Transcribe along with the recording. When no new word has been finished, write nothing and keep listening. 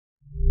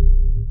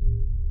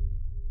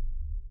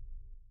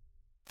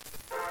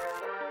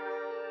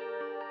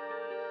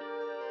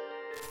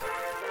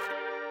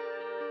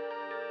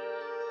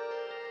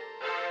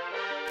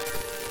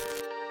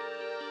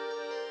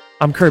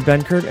I'm Kurt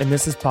Benkert, and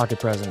this is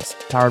Pocket Presence,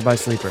 powered by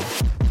Sleeper.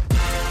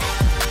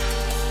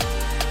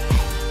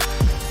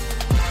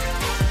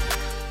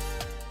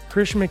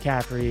 Christian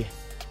McCaffrey,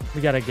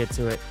 we got to get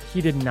to it.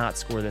 He did not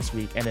score this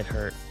week, and it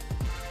hurt.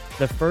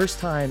 The first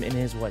time in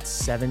his,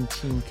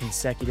 17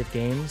 consecutive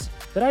games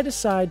that I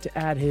decide to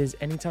add his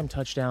anytime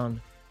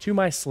touchdown to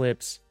my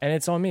slips, and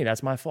it's on me.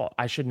 That's my fault.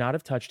 I should not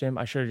have touched him.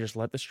 I should have just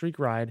let the streak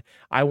ride.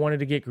 I wanted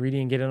to get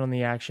greedy and get in on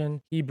the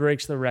action. He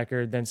breaks the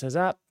record, then says,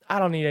 I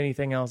don't need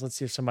anything else. Let's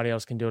see if somebody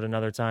else can do it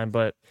another time,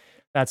 but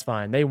that's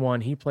fine. They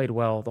won. He played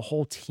well. The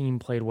whole team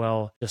played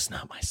well, just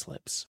not my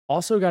slips.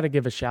 Also got to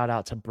give a shout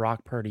out to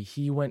Brock Purdy.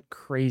 He went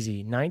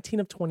crazy. 19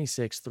 of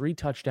 26, 3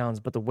 touchdowns,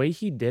 but the way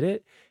he did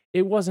it,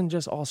 it wasn't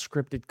just all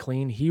scripted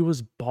clean. He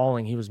was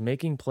balling. He was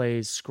making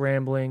plays,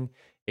 scrambling,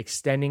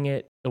 extending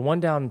it. The one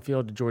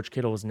downfield to George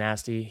Kittle was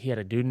nasty. He had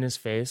a dude in his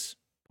face.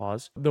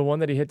 Pause. The one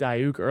that he hit to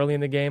Ayuk early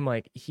in the game,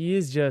 he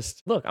is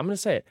just, look, I'm going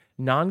to say it.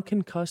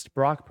 Non-concussed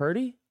Brock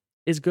Purdy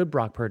is good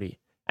Brock Purdy.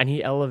 And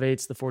he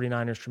elevates the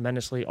 49ers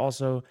tremendously.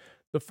 Also,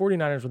 the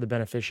 49ers were the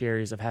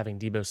beneficiaries of having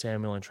Deebo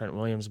Samuel and Trent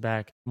Williams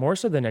back. More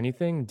so than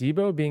anything,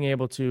 Deebo being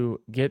able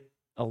to get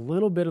a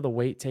little bit of the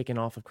weight taken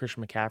off of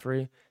Christian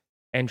McCaffrey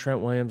and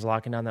Trent Williams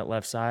locking down that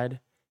left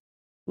side.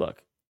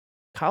 Look,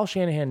 Kyle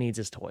Shanahan needs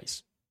his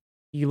toys.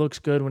 He looks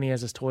good when he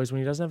has his toys. When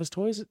he doesn't have his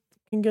toys, it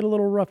can get a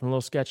little rough and a little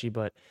sketchy,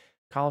 but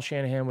Kyle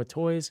Shanahan with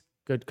toys,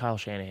 good Kyle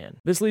Shanahan.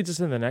 This leads us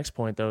to the next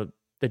point, though.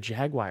 The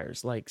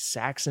Jaguars,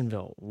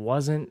 Saxonville,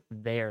 wasn't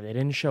there. They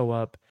didn't show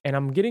up. And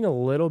I'm getting a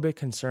little bit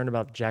concerned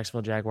about the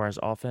Jacksonville Jaguars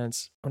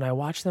offense. When I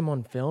watch them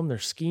on film, their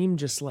scheme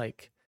just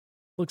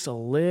looks a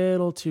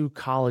little too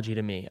collegey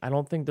to me. I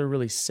don't think they're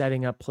really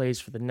setting up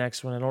plays for the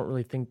next one. I don't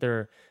really think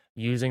they're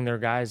using their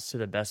guys to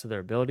the best of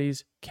their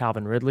abilities.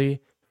 Calvin Ridley,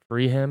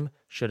 free him.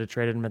 Should have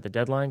traded him at the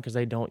deadline because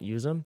they don't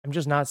use him. I'm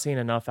just not seeing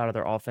enough out of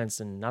their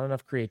offense and not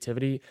enough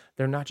creativity.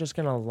 They're not just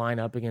going to line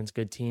up against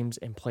good teams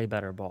and play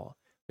better ball.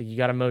 You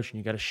got to motion,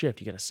 you got to shift,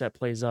 you got to set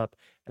plays up.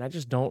 And I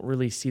just don't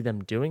really see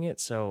them doing it.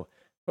 So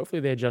hopefully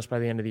they adjust by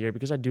the end of the year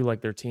because I do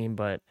like their team,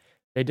 but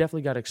they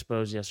definitely got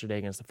exposed yesterday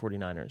against the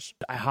 49ers.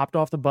 I hopped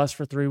off the bus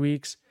for 3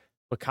 weeks,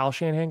 but Kyle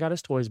Shanahan got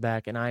his toys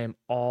back, and I am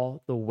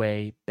all the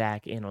way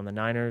back in on the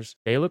Niners.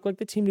 They look like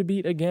the team to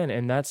beat again,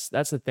 and that's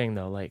the thing,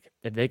 though.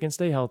 If they can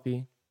stay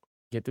healthy,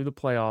 get through the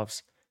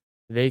playoffs,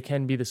 they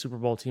can be the Super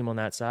Bowl team on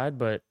that side,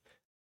 but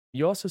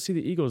you also see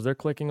the Eagles. They're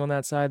clicking on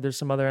that side. There's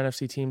some other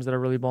NFC teams that are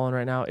really balling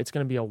right now. It's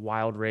going to be a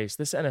wild race.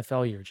 This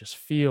NFL year just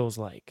feels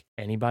like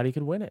anybody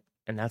could win it,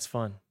 and that's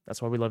fun.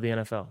 That's why we love the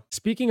NFL.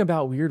 Speaking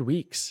about weird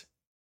weeks,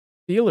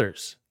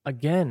 Steelers,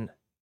 again,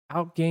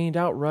 outgained,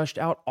 outrushed,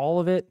 out all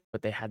of it,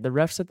 but they had the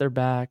refs at their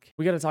back.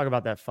 We got to talk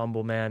about that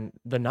fumble, man.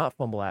 The not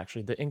fumble,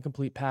 actually. The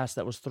incomplete pass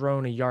that was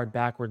thrown a yard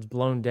backwards,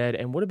 blown dead,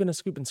 and would have been a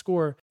scoop and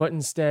score, but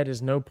instead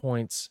is no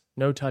points,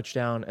 no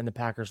touchdown, and the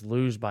Packers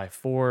lose by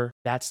 4.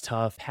 That's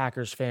tough.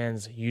 Packers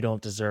fans, you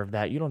don't deserve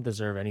that. You don't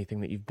deserve anything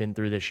that you've been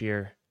through this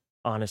year,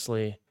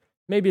 honestly.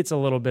 Maybe it's a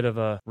little bit of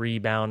a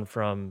rebound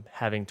from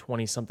having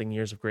 20-something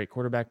years of great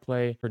quarterback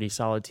play, pretty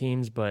solid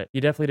teams, but you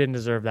definitely didn't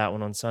deserve that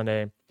one on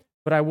Sunday.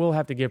 But I will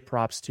have to give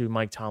props to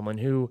Mike Tomlin,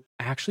 who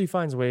actually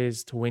finds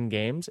ways to win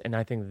games. And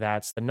I think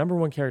that's the number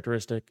one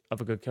characteristic of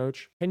a good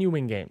coach. Can you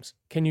win games?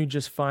 Can you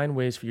just find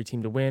ways for your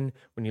team to win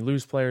when you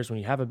lose players, when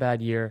you have a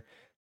bad year?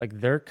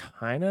 They're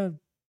kind of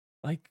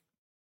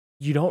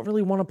you don't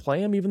really want to play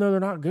them, even though they're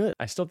not good.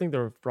 I still think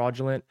they're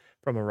fraudulent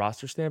from a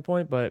roster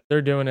standpoint, but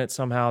they're doing it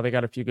somehow. They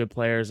got a few good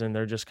players, and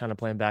they're just kind of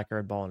playing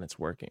backyard ball, and it's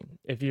working.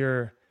 If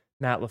you're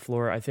Matt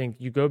LaFleur, I think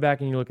you go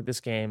back and you look at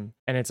this game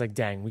and it's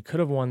dang, we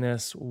could have won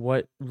this.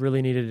 What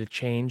really needed to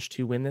change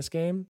to win this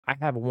game? I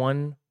have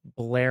one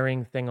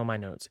blaring thing on my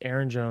notes.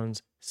 Aaron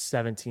Jones,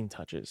 17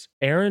 touches.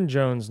 Aaron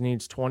Jones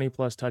needs 20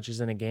 plus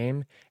touches in a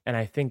game, and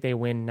I think they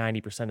win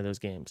 90% of those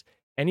games.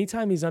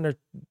 Anytime he's under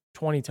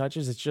 20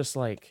 touches, it's just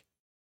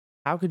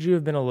how could you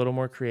have been a little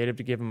more creative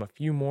to give him a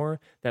few more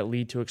that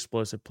lead to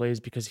explosive plays?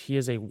 Because he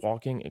is a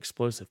walking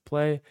explosive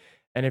play.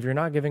 And if you're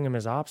not giving him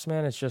his ops,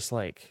 man, it's just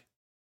I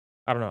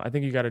don't know. I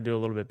think you got to do a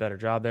little bit better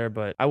job there,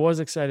 but I was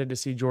excited to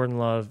see Jordan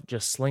Love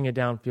just sling it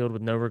downfield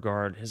with no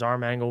regard. His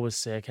arm angle was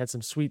sick, had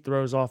some sweet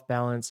throws off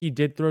balance. He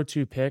did throw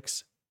 2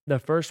 picks. The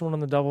first one on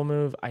the double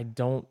move, I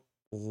don't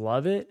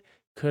love it.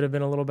 Could have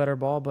been a little better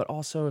ball, but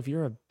also if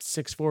you're a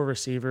 6'4"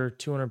 receiver,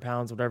 200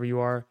 pounds, whatever you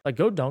are,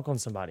 go dunk on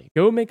somebody.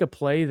 Go make a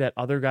play that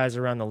other guys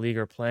around the league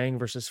are playing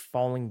versus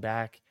falling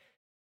back.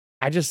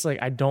 I just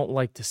I don't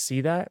like to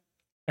see that,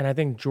 and I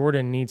think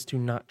Jordan needs to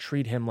not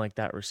treat him like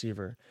that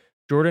receiver.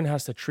 Jordan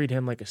has to treat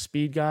him like a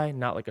speed guy,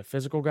 not like a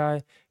physical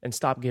guy, and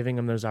stop giving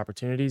him those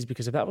opportunities,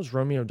 because if that was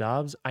Romeo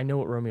Doubs, I know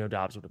what Romeo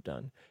Doubs would have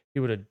done.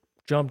 He would have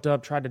jumped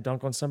up, tried to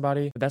dunk on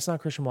somebody, but that's not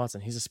Christian Watson.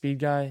 He's a speed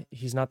guy.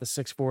 He's not the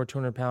 6'4",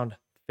 200-pound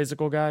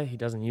physical guy. He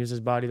doesn't use his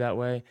body that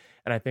way,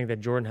 and I think that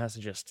Jordan has to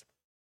just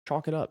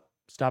chalk it up.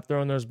 Stop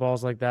throwing those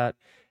balls like that,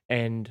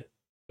 and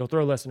he'll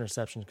throw less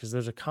interceptions, because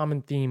there's a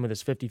common theme with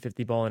his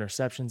 50-50 ball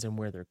interceptions and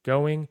where they're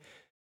going,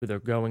 who they're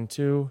going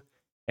to,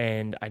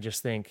 and I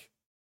just think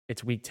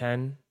it's week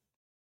 10.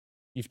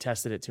 You've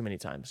tested it too many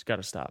times. Got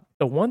to stop.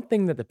 The one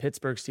thing that the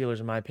Pittsburgh Steelers,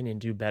 in my opinion,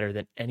 do better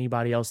than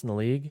anybody else in the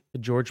league, the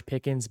George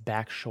Pickens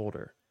back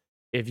shoulder.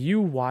 If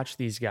you watch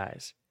these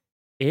guys,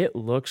 it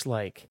looks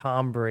like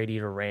Tom Brady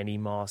to Randy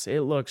Moss.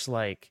 It looks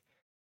like,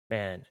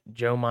 man,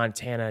 Joe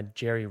Montana,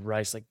 Jerry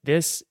Rice. Like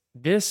this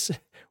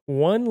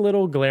one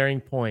little glaring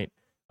point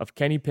of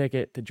Kenny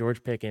Pickett to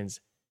George Pickens,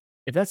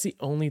 if that's the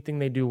only thing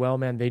they do well,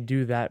 man, they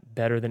do that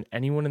better than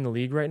anyone in the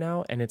league right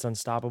now, and it's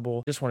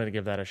unstoppable. Just wanted to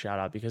give that a shout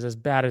out because as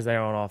bad as they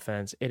are on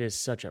offense, it is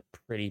such a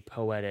pretty,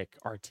 poetic,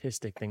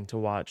 artistic thing to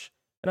watch,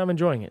 and I'm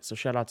enjoying it, so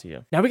shout out to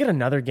you. Now we got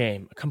another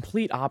game,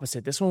 complete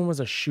opposite. This one was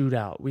a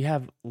shootout. We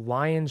have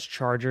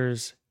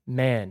Lions-Chargers.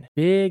 Man,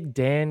 big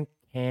Dan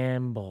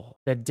Campbell.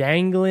 The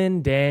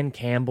dangling Dan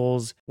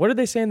Campbells. What did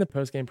they say in the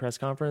post-game press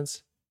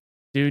conference?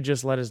 Dude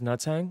just let his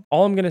nuts hang.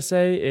 All I'm going to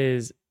say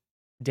is,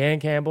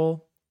 Dan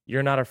Campbell,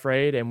 you're not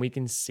afraid, and we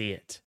can see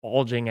it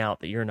bulging out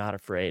that you're not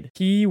afraid.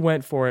 He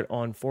went for it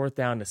on 4th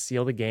down to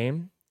seal the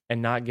game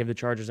and not give the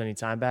Chargers any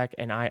time back,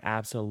 and I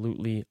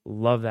absolutely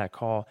love that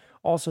call.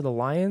 Also, the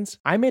Lions,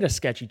 I made a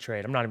sketchy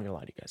trade. I'm not even going to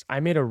lie to you guys. I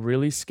made a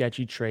really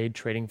sketchy trade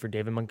trading for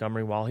David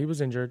Montgomery while he was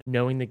injured,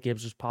 knowing that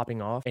Gibbs was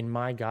popping off, and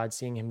my God,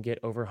 seeing him get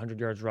over 100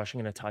 yards rushing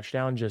and a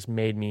touchdown just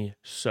made me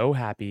so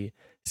happy.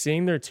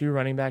 Seeing their 2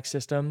 running back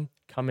system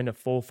come into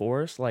full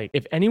force, like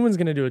if anyone's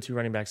going to do a 2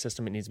 running back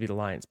system, it needs to be the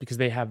Lions because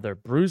they have their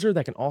bruiser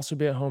that can also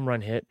be a home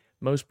run hit.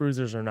 Most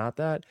bruisers are not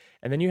that.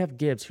 And then you have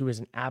Gibbs, who is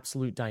an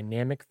absolute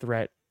dynamic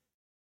threat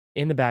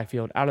in the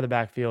backfield, out of the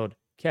backfield,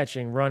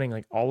 catching, running,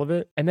 like all of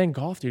it. And then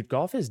Goff, dude,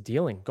 Goff is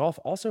dealing. Goff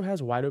also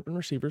has wide open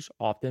receivers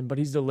often, but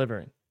he's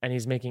delivering and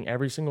he's making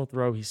every single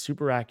throw. He's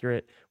super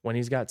accurate when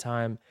he's got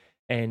time.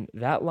 And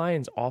that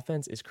Lions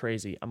offense is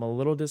crazy. I'm a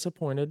little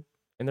disappointed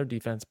in their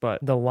defense, but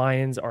the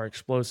Lions are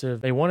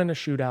explosive. They won in a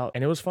shootout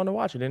and it was fun to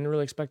watch. I didn't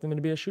really expect them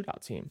to be a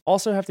shootout team.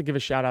 Also have to give a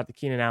shout out to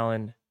Keenan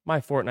Allen, my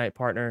Fortnite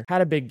partner.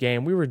 Had a big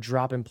game. We were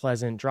dropping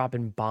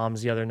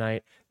bombs the other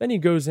night. Then he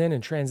goes in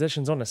and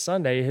transitions on a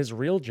Sunday, his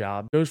real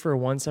job, goes for a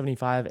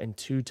 175 and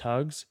 2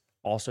 tugs.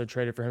 Also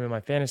traded for him in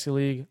my fantasy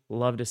league.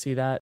 Love to see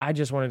that. I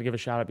just wanted to give a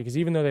shout out because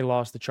even though they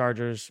lost the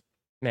Chargers,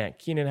 man,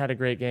 Keenan had a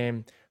great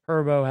game.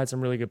 Herbo had some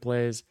really good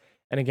plays.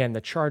 And again,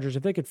 the Chargers,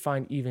 if they could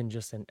find even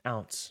just an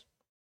ounce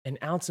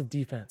of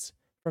defense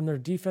from their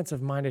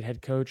defensive-minded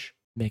head coach,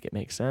 make it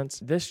make sense.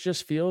 This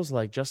just feels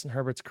like Justin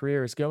Herbert's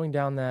career is going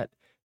down that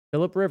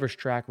Phillip Rivers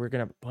track. We're going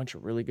to have a bunch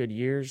of really good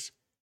years,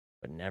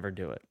 but never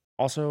do it.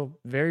 Also,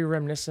 very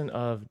reminiscent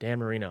of Dan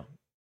Marino.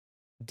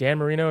 Dan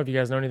Marino, if you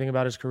guys know anything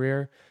about his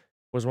career,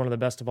 was one of the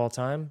best of all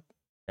time.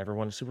 Never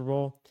won a Super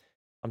Bowl.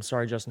 I'm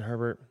sorry, Justin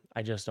Herbert.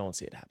 I just don't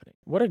see it happening.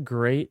 What a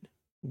great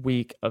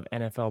week of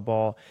NFL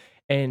ball.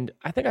 And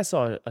I think I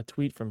saw a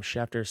tweet from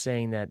Schefter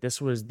saying that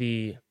this was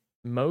the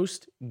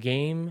most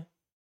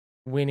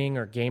game-winning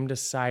or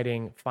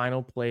game-deciding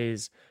final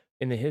plays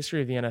in the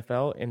history of the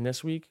NFL in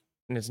this week,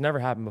 and it's never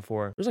happened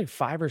before. There's like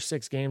 5 or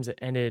 6 games that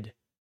ended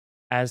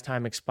as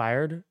time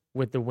expired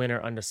with the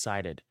winner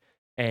undecided,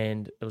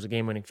 and it was a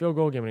game-winning field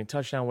goal, game-winning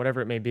touchdown,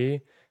 whatever it may be.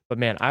 But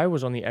man, I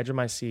was on the edge of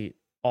my seat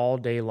all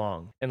day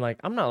long, and like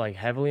I'm not like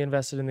heavily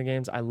invested in the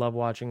games. I love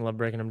watching, love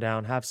breaking them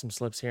down, have some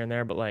slips here and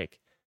there, but like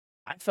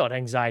I felt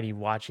anxiety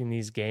watching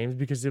these games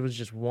because it was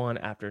just one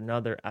after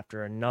another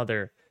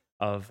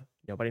of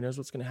nobody knows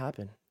what's going to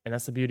happen. And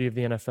that's the beauty of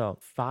the NFL.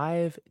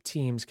 5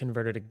 teams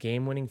converted a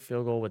game-winning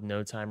field goal with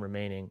no time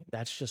remaining.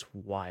 That's just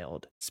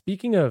wild.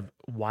 Speaking of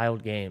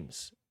wild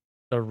games,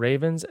 the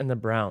Ravens and the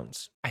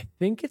Browns. I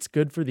think it's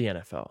good for the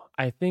NFL.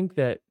 I think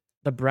that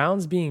the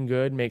Browns being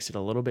good makes it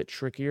a little bit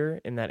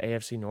trickier in that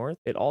AFC North.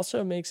 It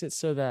also makes it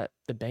so that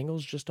the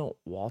Bengals just don't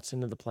waltz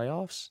into the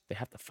playoffs. They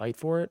have to fight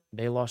for it.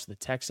 They lost to the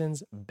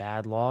Texans.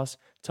 Bad loss.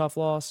 Tough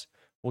loss.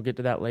 We'll get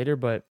to that later,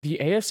 but the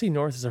AFC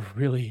North is a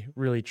really,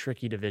 really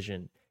tricky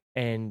division.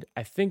 And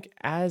I think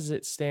as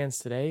it stands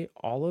today,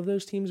 all of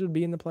those teams would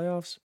be in the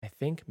playoffs. I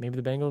think maybe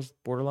the Bengals,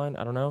 borderline,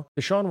 I don't know.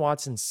 Deshaun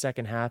Watson's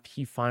second half,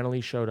 he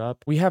finally showed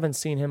up. We haven't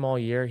seen him all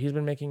year. He's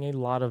been making a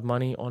lot of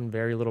money on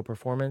very little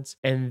performance.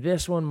 And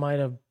this one might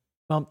have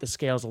bumped the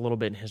scales a little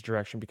bit in his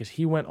direction because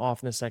he went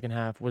off in the second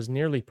half, was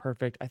nearly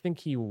perfect. I think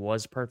he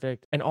was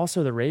perfect. And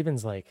also the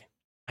Ravens, like,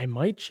 I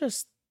might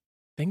just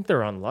think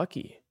they're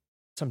unlucky.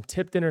 Some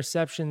tipped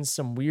interceptions,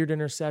 some weird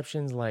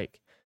interceptions,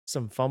 like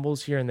some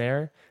fumbles here and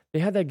there. They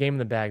had that game in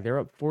the bag. They were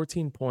up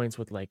 14 points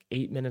with like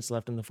 8 minutes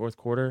left in the fourth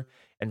quarter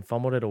and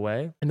fumbled it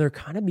away. And they're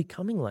kind of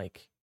becoming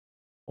like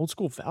old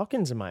school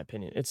Falcons, in my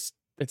opinion. It's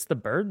the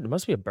bird. It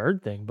must be a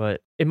bird thing.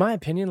 But in my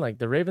opinion, like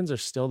the Ravens are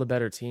still the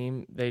better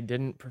team. They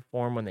didn't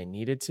perform when they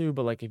needed to.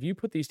 But like if you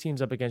put these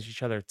teams up against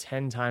each other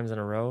 10 times in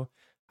a row,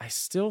 I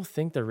still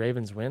think the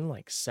Ravens win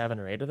like 7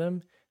 or 8 of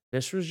them.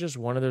 This was just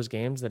one of those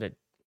games that it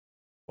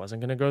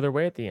wasn't going to go their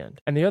way at the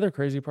end. And the other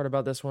crazy part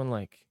about this one,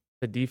 like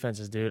the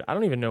defenses, dude, I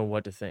don't even know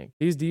what to think.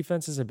 These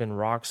defenses have been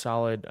rock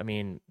solid. I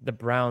mean, the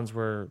Browns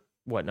were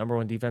number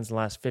one defense in the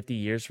last 50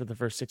 years for the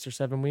first 6 or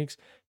 7 weeks.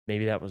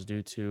 Maybe that was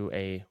due to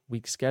a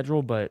weak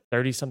schedule, but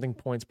 30-something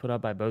points put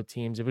up by both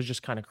teams. It was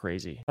just kind of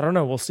crazy. I don't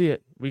know. We'll see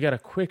it. We got a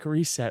quick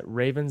reset.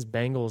 Ravens,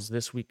 Bengals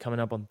this week coming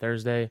up on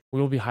Thursday. We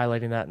will be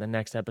highlighting that in the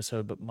next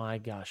episode, but my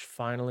gosh,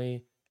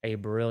 finally a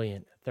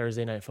brilliant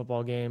Thursday night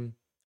football game.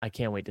 I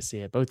can't wait to see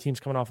it. Both teams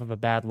coming off of a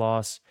bad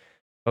loss.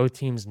 Both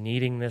teams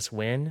needing this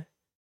win.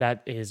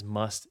 That is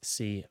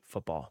must-see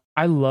football.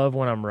 I love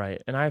when I'm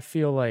right, and I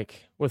feel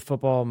like with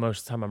football, most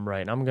of the time I'm right.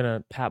 And I'm going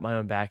to pat my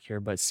own back here,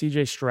 but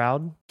CJ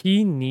Stroud,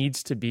 he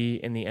needs to be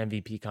in the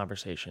MVP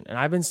conversation. And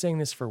I've been saying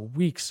this for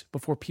weeks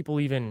before people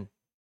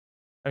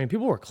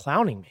were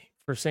clowning me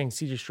for saying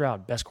CJ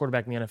Stroud, best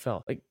quarterback in the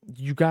NFL. Like,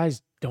 you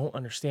guys don't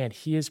understand.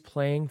 He is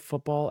playing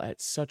football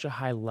at such a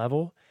high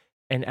level,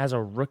 and as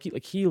a rookie,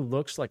 like, he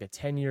looks like a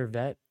 10-year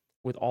vet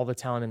with all the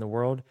talent in the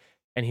world.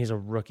 And he's a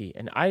rookie.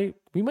 And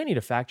we might need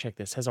to fact check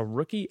this. Has a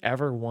rookie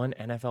ever won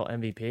NFL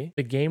MVP?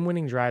 The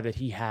game-winning drive that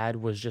he had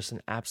was just an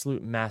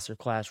absolute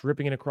masterclass,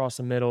 ripping it across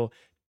the middle,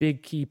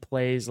 big key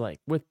plays, like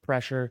with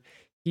pressure.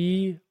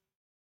 He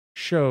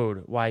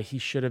showed why he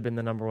should have been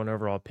the number one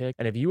overall pick.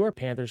 And if you are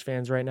Panthers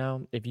fans right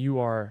now, if you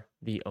are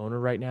the owner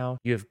right now,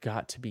 you have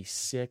got to be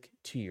sick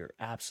to your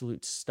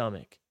absolute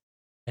stomach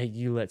that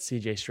you let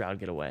CJ Stroud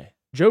get away.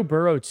 Joe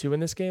Burrow, too, in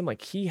this game,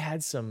 like, he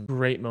had some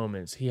great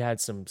moments. He had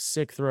some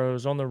sick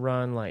throws on the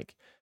run, like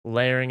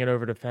layering it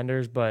over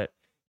defenders, but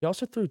he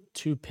also threw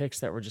 2 picks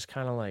that were just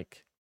kind of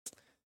like,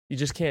 you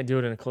just can't do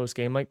it in a close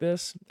game like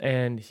this.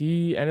 And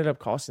he ended up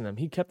costing them.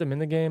 He kept them in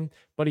the game,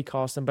 but he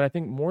cost them. But I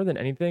think more than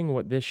anything,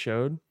 what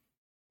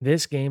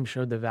this game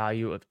showed the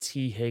value of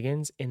T.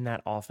 Higgins in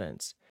that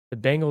offense. The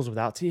Bengals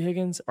without T.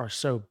 Higgins are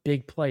so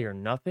big player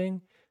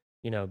nothing,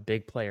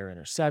 big player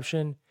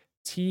interception.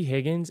 T.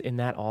 Higgins in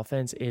that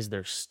offense is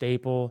their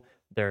staple.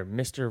 They're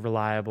Mr.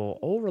 Reliable,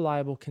 all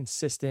reliable,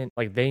 consistent.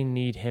 Like, they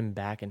need him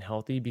back and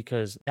healthy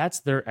because that's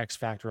their X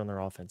factor on their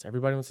offense.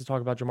 Everybody wants to talk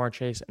about Jamar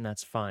Chase, and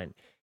that's fine.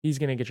 He's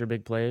going to get your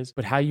big plays.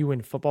 But how you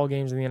win football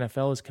games in the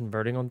NFL is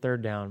converting on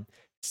third down,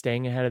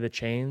 staying ahead of the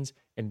chains,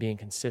 and being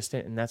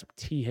consistent. And that's what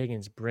T.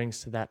 Higgins brings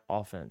to that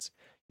offense.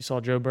 You saw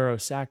Joe Burrow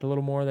sacked a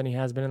little more than he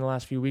has been in the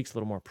last few weeks, a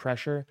little more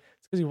pressure.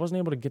 It's because he wasn't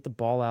able to get the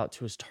ball out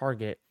to his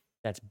target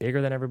that's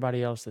bigger than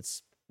everybody else,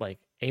 that's like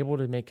able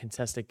to make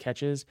contested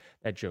catches,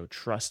 that Joe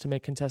trusts to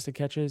make contested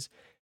catches.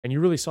 And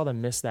you really saw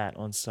them miss that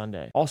on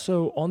Sunday.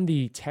 Also, on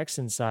the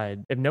Texans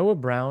side, if Noah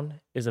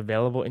Brown is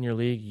available in your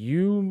league,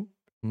 you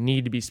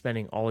need to be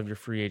spending all of your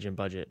free agent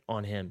budget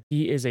on him.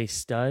 He is a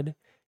stud.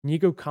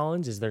 Nico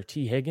Collins is their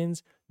T.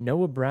 Higgins.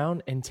 Noah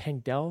Brown and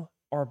Tank Dell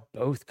are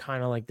both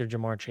kind of like their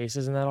Jamar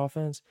Chases in that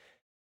offense.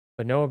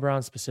 But Noah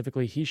Brown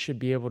specifically, he should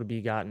be able to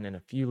be gotten in a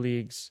few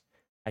leagues.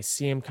 I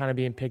see him kind of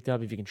being picked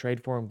up. If you can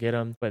trade for him, get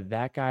him. But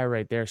that guy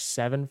right there,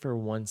 7 for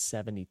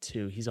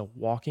 172. He's a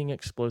walking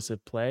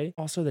explosive play.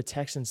 Also, the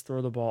Texans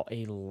throw the ball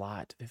a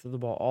lot. They throw the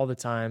ball all the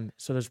time.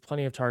 So there's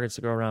plenty of targets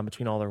to go around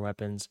between all their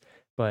weapons.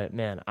 But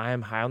man, I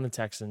am high on the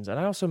Texans. And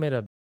I also made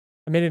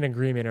an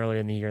agreement earlier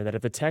in the year that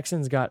if the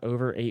Texans got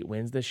over 8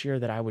 wins this year,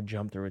 that I would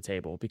jump through a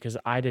table because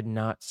I did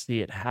not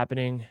see it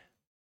happening.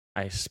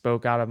 I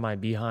spoke out of my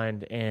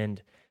behind,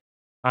 and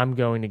I'm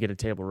going to get a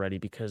table ready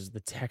because the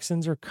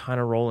Texans are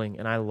kind of rolling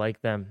and I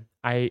like them.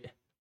 I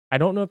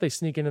don't know if they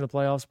sneak into the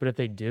playoffs, but if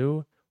they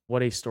do,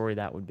 what a story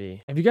that would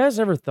be. Have you guys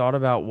ever thought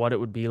about what it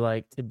would be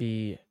like to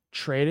be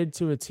traded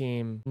to a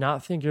team,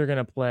 not think you're going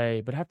to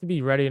play, but have to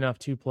be ready enough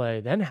to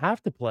play, then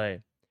have to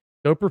play,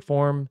 go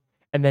perform,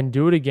 and then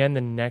do it again the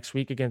next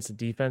week against a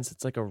defense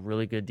it's like a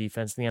really good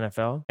defense in the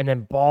NFL, and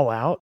then ball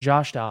out?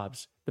 Josh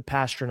Dobbs, the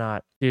Pastronaut,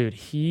 dude,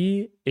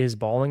 he is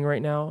balling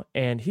right now,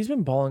 and he's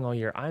been balling all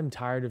year. I'm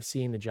tired of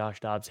seeing the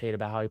Josh Dobbs hate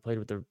about how he played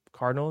with the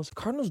Cardinals. The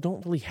Cardinals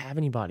don't really have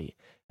anybody,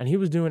 and he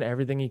was doing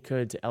everything he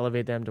could to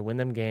elevate them, to win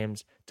them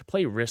games, to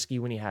play risky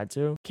when he had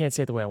to. Can't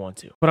say it the way I want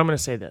to, but I'm going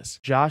to say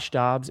this. Josh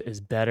Dobbs is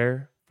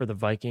better for the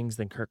Vikings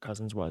than Kirk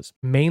Cousins was,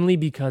 mainly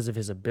because of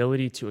his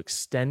ability to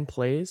extend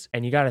plays,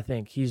 and you got to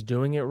think he's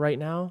doing it right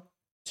now.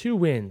 2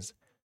 wins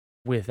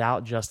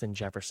without Justin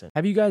Jefferson.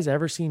 Have you guys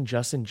ever seen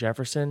Justin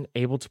Jefferson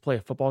able to play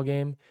a football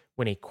game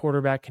when a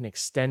quarterback can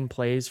extend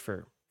plays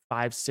for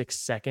 5-6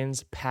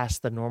 seconds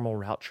past the normal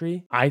route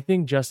tree? I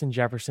think Justin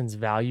Jefferson's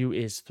value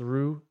is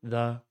through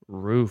the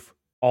roof,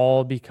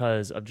 all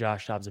because of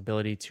Josh Dobbs'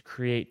 ability to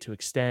create, to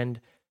extend.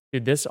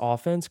 Dude, this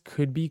offense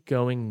could be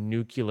going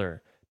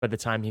nuclear by the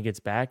time he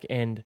gets back,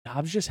 and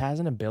Dobbs just has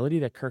an ability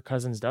that Kirk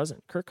Cousins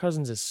doesn't. Kirk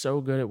Cousins is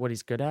so good at what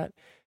he's good at,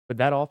 but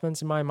that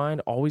offense, in my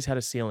mind, always had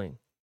a ceiling.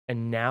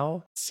 And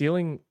now,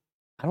 ceiling,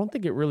 I don't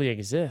think it really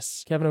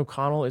exists. Kevin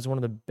O'Connell is one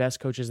of the best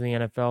coaches in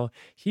the NFL.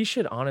 He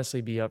should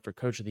honestly be up for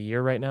Coach of the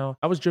Year right now.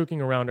 I was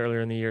joking around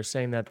earlier in the year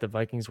saying that the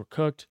Vikings were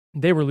cooked.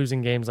 They were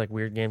losing games, like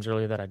weird games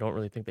earlier that I don't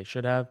really think they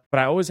should have. But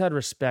I always had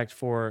respect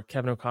for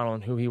Kevin O'Connell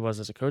and who he was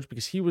as a coach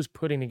because he was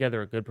putting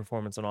together a good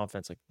performance on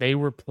offense. Like, they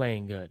were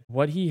playing good.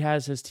 What he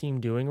has his team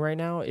doing right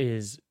now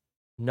is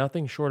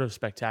nothing short of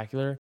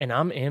spectacular, and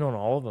I'm in on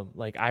all of them.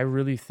 Like, I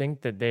really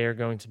think that they are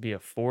going to be a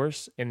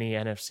force in the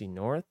NFC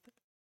North.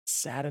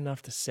 Sad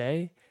enough to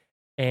say.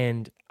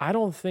 And I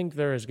don't think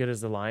they're as good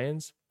as the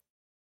Lions,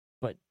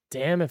 but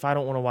damn if I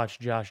don't want to watch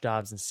Josh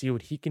Dobbs and see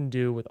what he can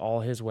do with all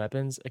his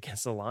weapons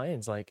against the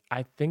Lions. Like,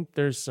 I think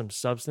there's some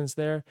substance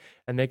there,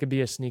 and they could be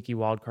a sneaky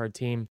wildcard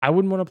team. I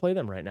wouldn't want to play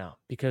them right now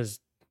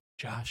because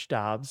Josh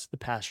Dobbs, the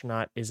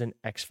pastronaut, is an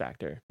X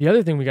factor. The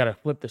other thing we got to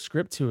flip the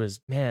script to is,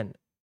 man,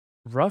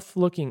 rough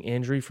looking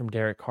injury from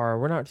Derek Carr.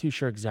 We're not too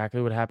sure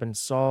exactly what happened.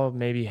 Saw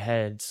maybe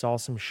head, saw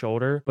some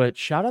shoulder, but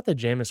shout out to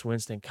Jameis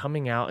Winston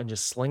coming out and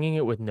just slinging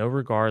it with no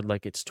regard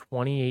like it's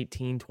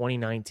 2018,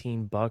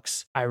 2019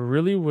 Bucks. I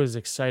really was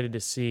excited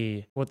to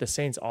see what the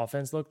Saints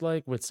offense looked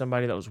like with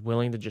somebody that was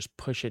willing to just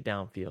push it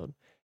downfield.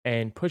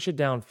 And push it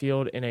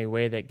downfield in a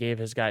way that gave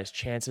his guys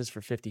chances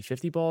for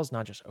 50-50 balls,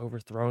 not just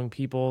overthrowing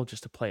people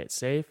just to play it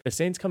safe. The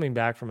Saints coming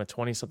back from a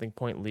 20-something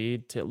point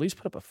lead to at least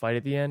put up a fight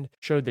at the end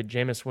showed that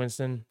Jameis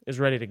Winston is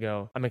ready to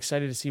go. I'm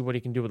excited to see what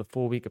he can do with a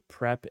full week of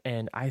prep,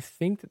 and I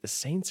think that the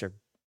Saints are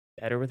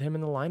better with him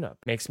in the lineup.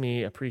 Makes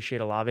me appreciate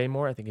Olave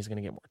more. I think he's going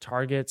to get more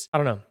targets. I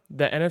don't know.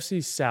 The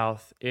NFC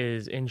South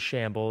is in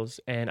shambles,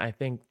 and I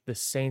think the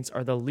Saints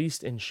are the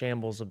least in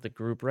shambles of the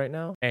group right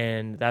now,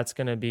 and that's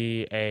going to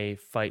be a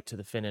fight to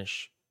the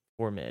finish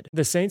for mid.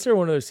 The Saints are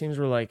one of those teams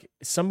where like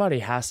somebody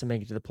has to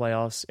make it to the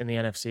playoffs in the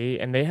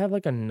NFC, and they have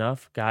like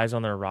enough guys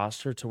on their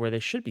roster to where they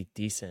should be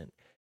decent.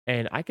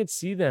 And I could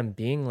see them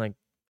being like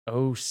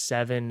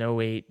 07,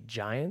 08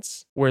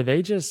 Giants, where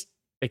they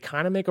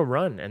kind of make a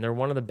run, and they're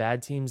one of the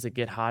bad teams that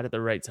get hot at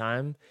the right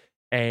time.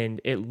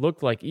 And it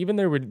looked like even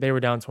they were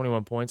down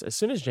 21 points, as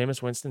soon as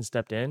Jameis Winston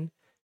stepped in,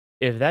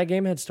 if that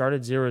game had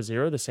started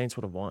 0-0, the Saints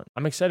would have won.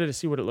 I'm excited to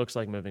see what it looks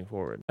like moving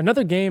forward.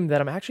 Another game that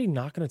I'm actually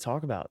not going to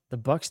talk about, the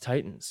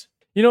Bucks-Titans.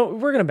 You know,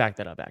 we're going to back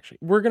that up, actually.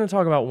 We're going to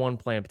talk about one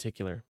play in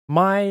particular.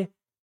 My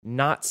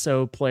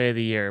not-so play of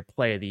the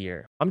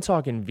year. I'm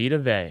talking Vita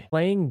Vea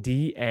playing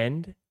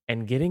D-end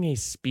and getting a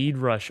speed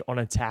rush on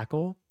a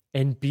tackle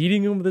and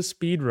beating him with a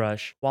speed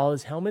rush while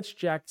his helmet's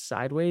jacked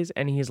sideways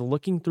and he is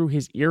looking through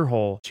his ear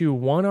hole to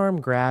one-arm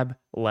grab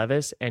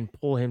Levis and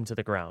pull him to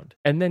the ground.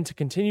 And then to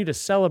continue to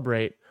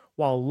celebrate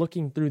while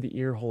looking through the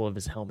ear hole of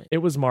his helmet. It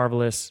was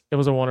marvelous. It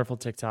was a wonderful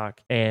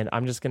TikTok. And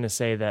I'm just going to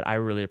say that I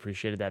really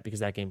appreciated that because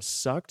that game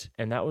sucked.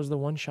 And that was the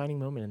one shining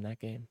moment in that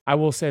game. I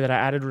will say that I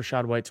added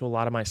Rachaad White to a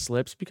lot of my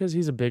slips because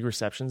he's a big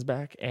receptions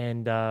back.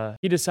 And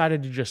he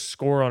decided to just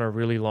score on a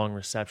really long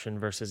reception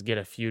versus get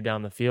a few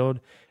down the field.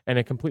 And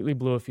it completely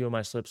blew a few of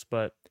my slips.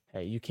 But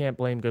hey, you can't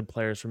blame good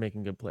players for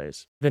making good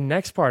plays. The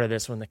next part of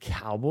this one, the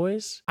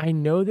Cowboys, I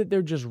know that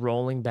they're just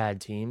rolling bad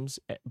teams,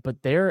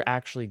 but they're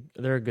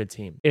a good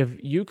team. If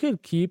you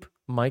could keep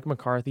Mike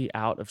McCarthy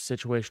out of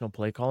situational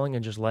play calling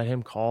and just let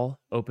him call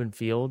open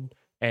field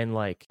and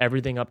like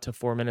everything up to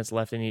 4 minutes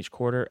left in each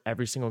quarter,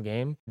 every single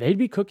game, they'd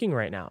be cooking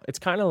right now. It's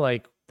kind of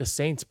like the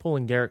Saints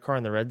pulling Derek Carr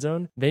in the red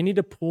zone. They need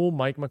to pull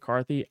Mike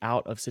McCarthy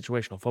out of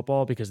situational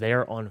football because they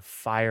are on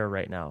fire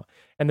right now.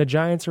 And the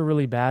Giants are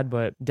really bad,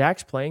 but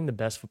Dak's playing the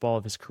best football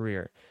of his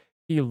career.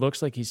 He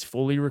looks like he's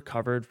fully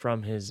recovered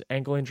from his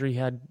ankle injury he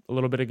had a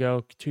little bit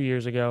ago, 2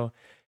 years ago,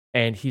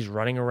 and he's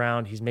running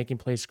around. He's making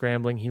plays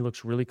scrambling. He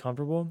looks really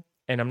comfortable.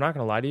 And I'm not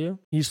going to lie to you,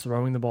 he's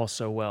throwing the ball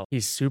so well.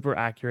 He's super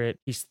accurate.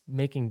 He's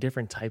making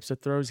different types of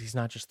throws. He's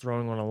not just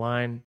throwing on a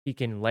line. He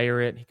can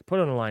layer it. He can put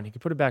it on a line. He can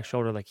put it back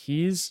shoulder. Like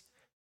he's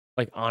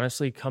like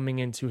honestly coming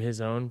into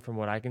his own from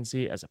what I can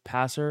see as a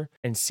passer.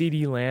 And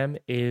CeeDee Lamb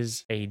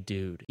is a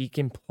dude. He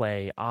can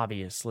play,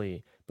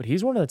 obviously, but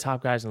he's one of the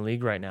top guys in the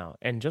league right now.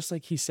 And just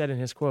like he said in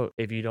his quote,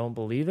 if you don't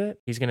believe it,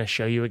 he's going to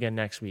show you again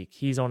next week.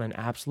 He's on an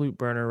absolute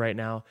burner right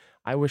now.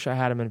 I wish I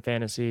had him in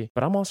fantasy,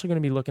 but I'm also going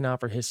to be looking out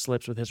for his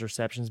slips with his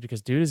receptions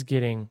because dude is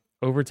getting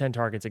over 10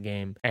 targets a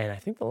game. And I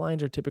think the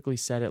lines are typically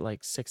set at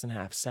like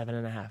 6.5,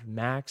 7.5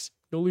 max.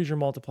 You'll lose your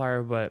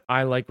multiplier, but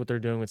I like what they're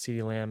doing with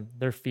CeeDee Lamb.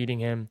 They're feeding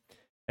him,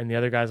 and the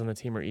other guys on the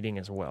team are eating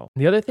as well.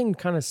 The other thing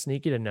kind of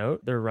sneaky to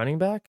note, their running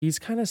back, he's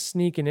kind of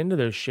sneaking into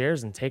those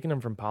shares and taking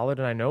them from Pollard.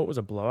 And I know it was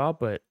a blowout,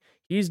 but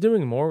he's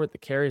doing more with the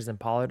carries than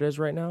Pollard is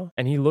right now,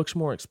 and he looks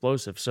more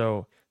explosive.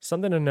 So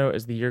something to note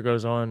as the year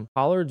goes on,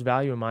 Pollard's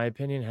value, in my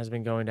opinion, has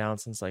been going down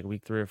since like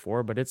week 3 or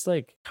 4, but it's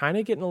like kind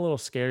of getting a little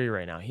scary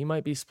right now. He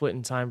might be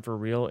splitting time for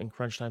real in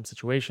crunch time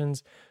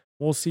situations.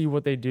 We'll see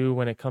what they do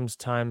when it comes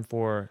time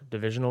for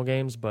divisional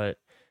games, but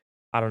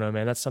I don't know,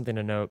 man. That's something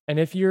to note. And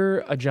if you're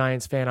a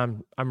Giants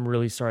fan, I'm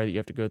really sorry that you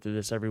have to go through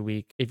this every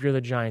week. If you're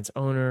the Giants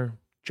owner,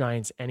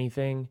 Giants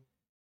anything,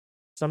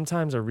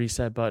 sometimes a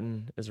reset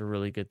button is a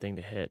really good thing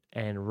to hit.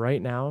 And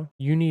right now,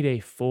 you need a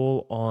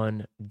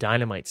full-on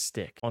dynamite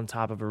stick on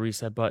top of a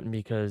reset button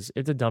because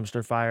it's a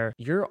dumpster fire.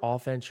 Your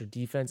offense, your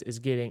defense is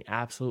getting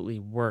absolutely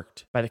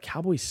worked by the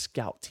Cowboys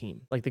scout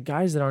team. Like the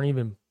guys that aren't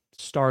even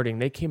starting,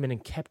 they came in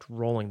and kept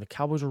rolling. The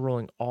Cowboys were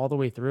rolling all the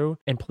way through.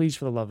 And please,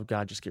 for the love of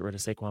God, just get rid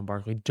of Saquon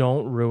Barkley.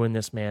 Don't ruin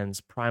this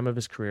man's prime of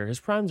his career. His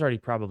prime's already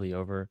probably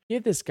over.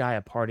 Give this guy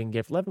a parting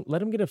gift. Let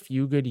him get a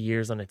few good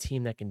years on a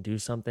team that can do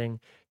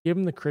something. Give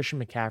him the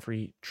Christian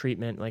McCaffrey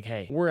treatment. Like,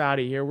 hey, we're out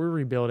of here. We're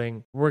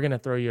rebuilding. We're going to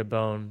throw you a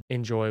bone.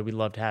 Enjoy. We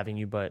loved having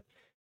you, but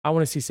I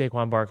want to see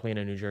Saquon Barkley in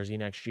a New Jersey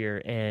next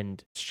year,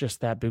 and it's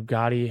just that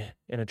Bugatti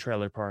in a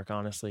trailer park,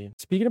 honestly.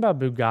 Speaking about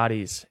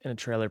Bugattis in a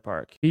trailer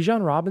park,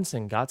 Bijan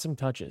Robinson got some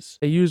touches.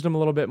 They used him a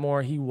little bit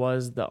more. He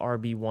was the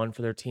RB1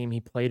 for their team.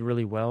 He played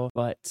really well,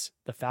 but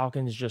the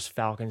Falcons just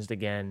Falconsed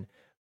again.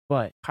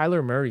 But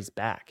Kyler Murray's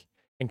back,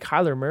 and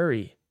Kyler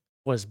Murray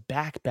was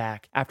back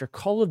after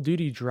Call of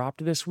Duty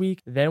dropped this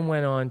week, then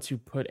went on to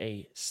put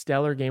a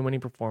stellar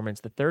game-winning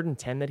performance. The 3rd and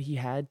 10 that he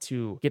had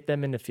to get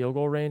them into field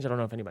goal range. I don't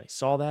know if anybody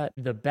saw that.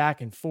 The back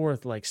and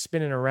forth, like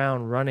spinning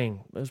around,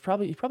 running. He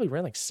probably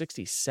ran like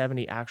 60,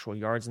 70 actual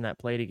yards in that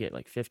play to get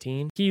like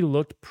 15. He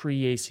looked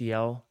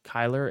pre-ACL,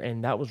 Kyler,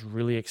 and that was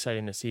really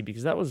exciting to see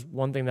because that was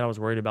one thing that I was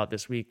worried about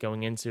this week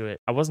going into it.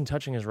 I wasn't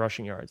touching his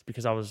rushing yards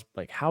because I was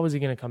like, how is he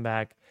going to come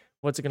back?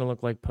 What's it going to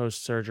look like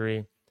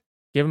post-surgery?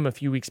 Give him a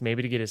few weeks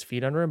maybe to get his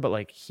feet under him, but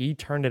like he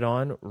turned it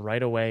on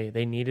right away.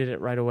 They needed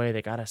it right away.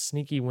 They got a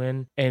sneaky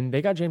win, and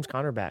they got James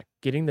Conner back,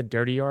 getting the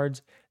dirty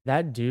yards.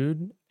 That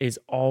dude is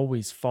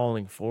always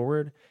falling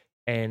forward,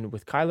 and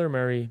with Kyler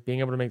Murray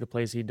being able to make the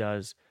plays he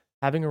does,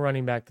 having a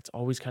running back that's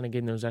always kind of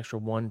getting those extra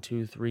 1,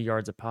 2, 3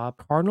 yards a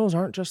pop, Cardinals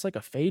aren't just like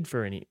a fade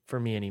for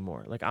me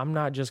anymore. Like I'm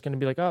not just going to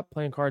be like, oh,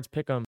 playing cards,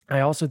 pick them.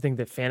 I also think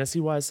that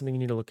fantasy-wise, something you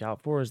need to look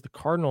out for is the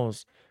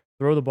Cardinals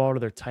throw the ball to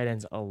their tight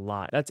ends a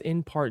lot. That's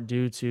in part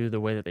due to the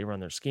way that they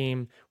run their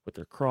scheme with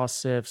their cross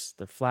sifts,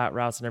 their flat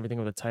routes and everything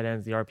with the tight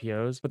ends, the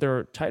RPOs. But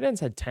their tight ends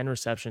had 10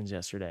 receptions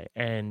yesterday.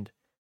 And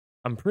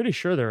I'm pretty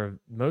sure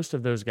most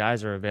of those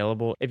guys are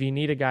available. If you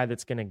need a guy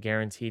that's going to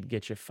guaranteed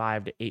get you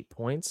 5 to 8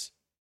 points,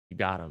 you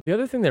got him. The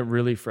other thing that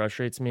really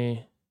frustrates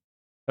me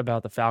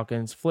about the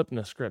Falcons, flipping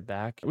the script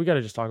back, we got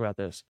to just talk about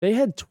this. They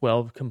had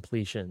 12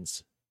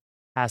 completions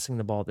passing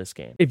the ball this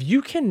game. If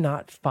you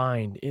cannot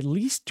find at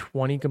least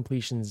 20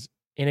 completions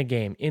in a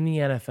game in the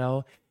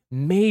NFL,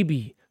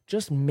 maybe,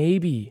 just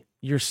maybe,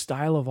 your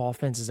style of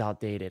offense is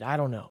outdated. I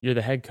don't know. You're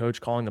the head coach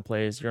calling the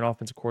plays. You're an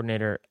offensive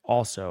coordinator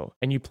also.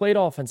 And you played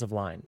offensive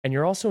line. And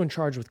you're also in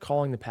charge with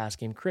calling the pass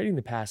game, creating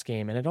the pass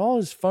game. And it all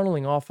is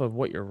funneling off of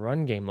what your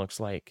run game looks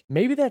like.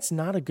 Maybe that's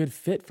not a good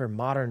fit for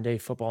modern day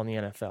football in the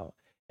NFL.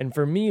 And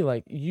for me,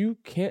 like, you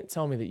can't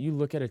tell me that you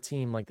look at a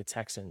team like the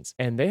Texans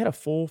and they had a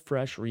full,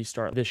 fresh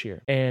restart this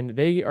year and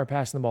they are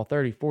passing the ball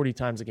 30, 40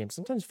 times a game,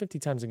 sometimes 50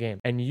 times a game.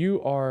 And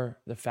you are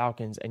the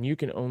Falcons and you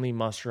can only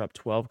muster up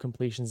 12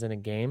 completions in a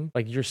game.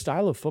 Like, your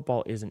style of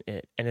football isn't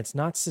it. And it's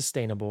not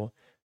sustainable.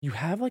 You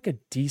have like a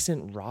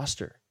decent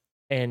roster.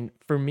 And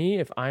for me,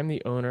 if I'm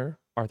the owner,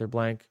 Arthur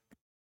Blank,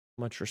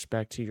 much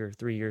respect to your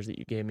 3 years that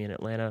you gave me in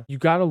Atlanta, you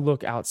got to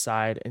look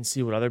outside and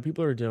see what other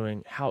people are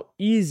doing, how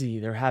easy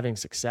they're having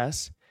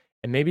success.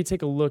 And maybe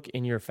take a look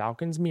in your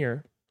Falcons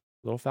mirror,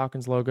 little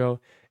Falcons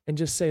logo, and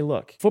just say,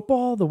 look,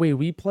 football, the way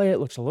we play it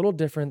looks a little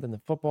different than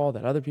the football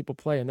that other people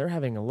play, and they're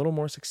having a little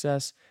more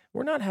success.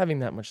 We're not having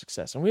that much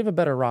success, and we have a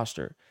better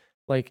roster.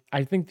 Like,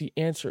 I think the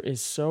answer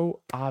is so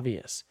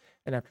obvious.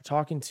 And after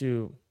talking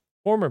to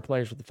former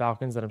players with the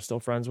Falcons that I'm still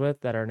friends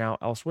with that are now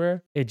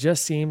elsewhere, it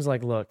just seems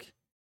like, look,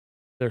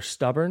 they're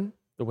stubborn.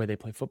 The way they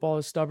play football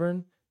is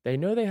stubborn. They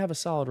know they have a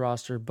solid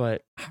roster,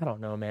 but I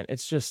don't know, man.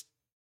 It's just,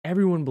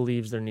 everyone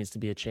believes there needs to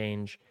be a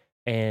change.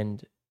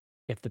 And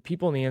if the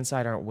people on the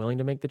inside aren't willing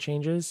to make the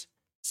changes,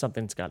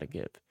 something's got to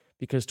give.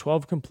 Because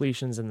 12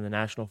 completions in the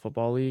National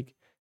Football League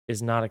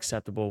is not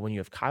acceptable when you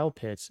have Kyle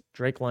Pitts,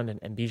 Drake London,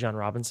 and Bijan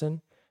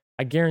Robinson.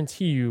 I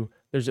guarantee you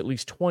there's at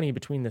least 20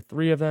 between the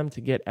three of them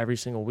to get every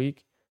single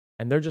week,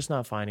 and they're just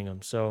not finding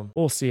them. So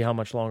we'll see how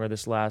much longer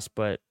this lasts,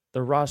 but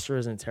the roster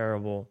isn't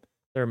terrible.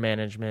 Their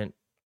management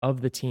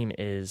of the team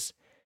is,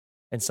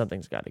 and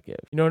something's got to give.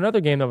 You know,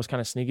 another game that was kind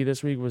of sneaky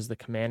this week was the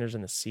Commanders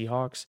and the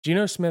Seahawks.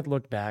 Geno Smith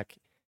looked back.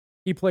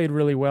 He played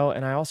really well,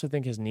 and I also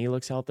think his knee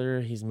looks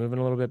healthier. He's moving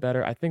a little bit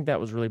better. I think that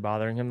was really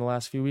bothering him the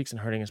last few weeks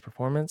and hurting his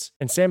performance.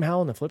 And Sam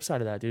Howell on the flip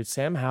side of that, dude.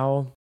 Sam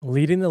Howell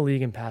leading the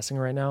league in passing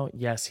right now.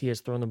 Yes, he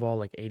has thrown the ball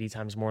like 80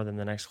 times more than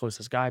the next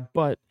closest guy,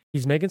 but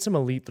he's making some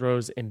elite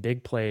throws in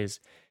big plays.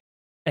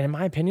 And in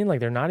my opinion, like,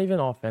 they're not even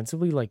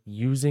offensively like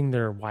using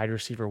their wide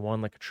receiver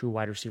one like a true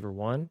wide receiver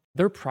one.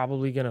 They're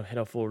probably going to hit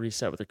a full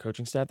reset with their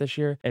coaching staff this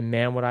year. And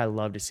man, would I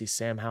love to see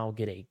Sam Howell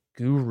get a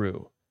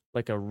guru,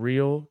 like a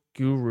real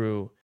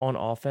guru on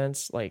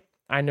offense. Like,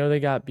 I know they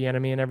got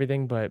Bieniemy and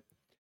everything, but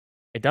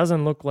it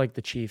doesn't look like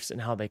the Chiefs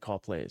and how they call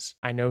plays.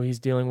 I know he's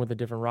dealing with a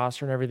different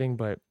roster and everything,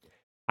 but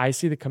I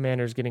see the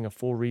Commanders getting a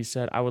full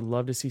reset. I would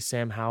love to see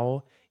Sam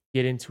Howell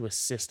get into a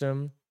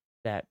system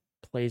that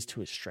plays to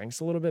his strengths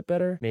a little bit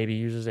better. Maybe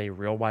uses a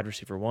real wide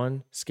receiver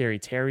one. Scary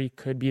Terry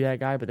could be that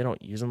guy, but they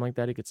don't use him like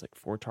that. He gets like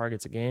 4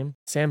 targets a game.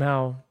 Sam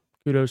Howell,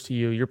 kudos to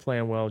you. You're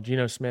playing well.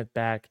 Geno Smith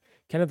back.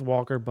 Kenneth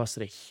Walker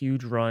busted a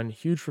huge run.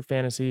 Huge for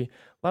fantasy.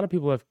 A lot of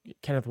people have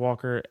Kenneth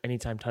Walker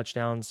anytime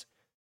touchdowns.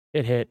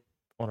 It hit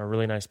on a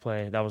really nice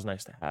play. That was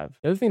nice to have.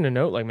 The other thing to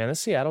note, like, man,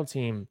 this Seattle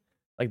team,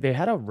 like, they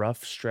had a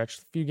rough stretch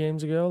a few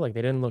games ago. Like,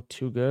 they didn't look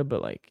too good,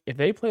 but like, if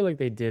they play like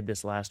they did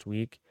this last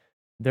week,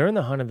 they're in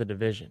the hunt of the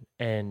division,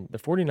 and the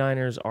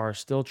 49ers are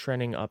still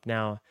trending up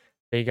now.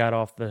 They got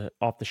off the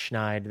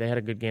schneid. They had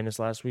a good game this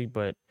last week,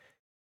 but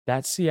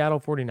that Seattle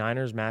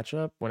 49ers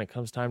matchup, when it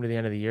comes time to the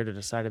end of the year to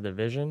decide a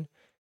division,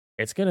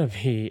 it's going to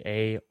be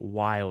a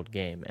wild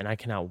game, and I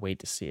cannot wait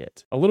to see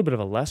it. A little bit of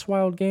a less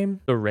wild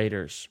game, the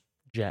Raiders.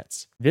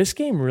 Jets. This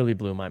game really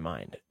blew my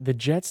mind. The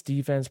Jets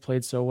defense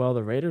played so well.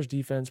 The Raiders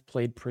defense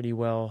played pretty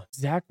well.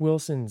 Zach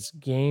Wilson's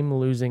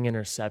game-losing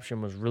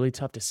interception was really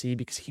tough to see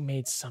because he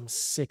made some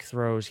sick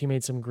throws. He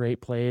made some great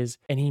plays,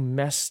 and he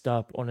messed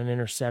up on an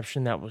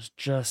interception that was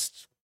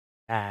just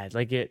bad.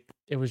 Like it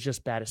was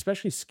just bad,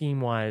 especially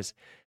scheme-wise.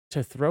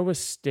 To throw a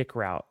stick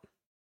route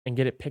and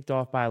get it picked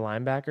off by a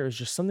linebacker is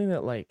just something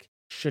that like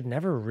should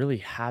never really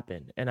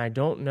happen. And I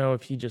don't know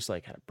if he just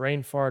like had a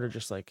brain fart or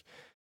just like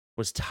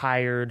was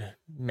tired,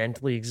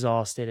 mentally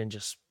exhausted, and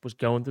just was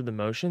going through the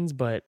motions,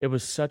 but it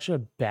was such a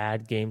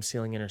bad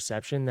game-sealing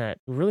interception that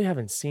we really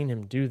haven't seen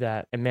him do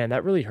that. And man,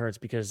 that really hurts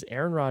because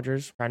Aaron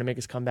Rodgers, trying to make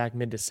his comeback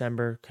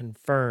mid-December,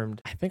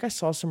 confirmed. I think I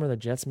saw somewhere the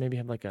Jets maybe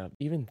have like a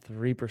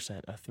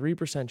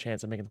 3%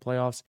 chance of making the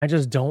playoffs. I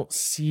just don't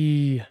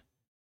see...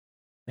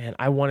 Man,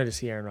 I wanted to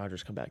see Aaron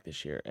Rodgers come back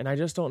this year, and I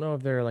just don't know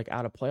if they're like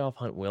out of playoff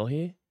hunt. Will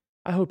he?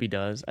 I hope he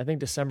does. I think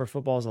December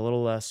football is a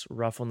little less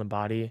rough on the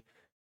body.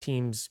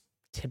 Teams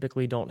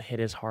typically don't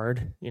hit as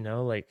hard,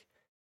 like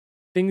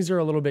things are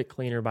a little bit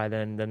cleaner by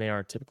then than they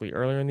are typically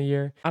earlier in the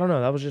year. I don't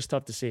know. That was just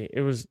tough to see.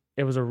 It was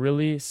a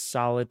really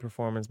solid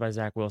performance by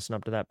Zach Wilson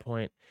up to that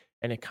point,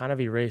 and it kind of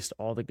erased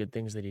all the good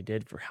things that he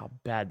did for how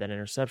bad that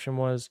interception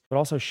was. But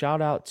also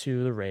shout out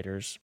to the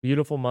Raiders.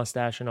 Beautiful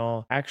mustache and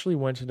all. Actually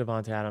went to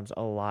Devontae Adams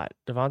a lot.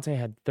 Devontae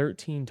had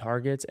 13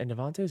 targets, and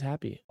Devontae's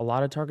happy. A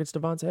lot of targets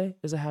Devontae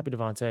is a happy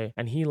Devontae,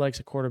 and he likes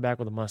a quarterback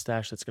with a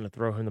mustache that's going to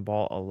throw him the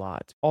ball a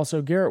lot.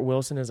 Also, Garrett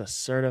Wilson is a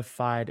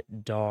certified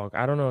dog.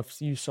 I don't know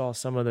if you saw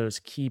some of those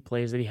key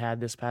plays that he had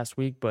this past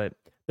week, but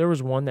there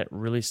was one that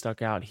really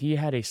stuck out. He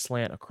had a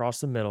slant across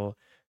the middle,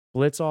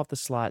 blitz off the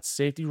slot,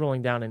 safety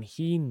rolling down, and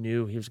he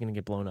knew he was going to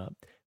get blown up.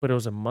 But it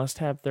was a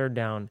must-have third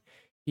down.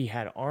 He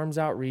had arms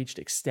outreached,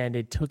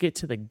 extended, took it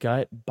to the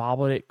gut,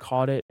 bobbled it,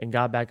 caught it, and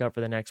got back up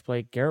for the next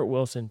play. Garrett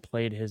Wilson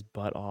played his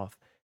butt off,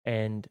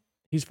 and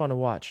he's fun to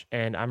watch.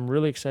 And I'm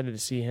really excited to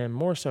see him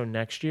more so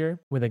next year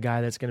with a guy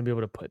that's going to be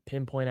able to put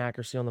pinpoint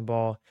accuracy on the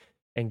ball,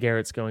 and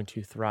Garrett's going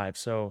to thrive.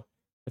 So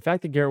the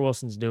fact that Garrett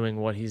Wilson's doing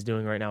what he's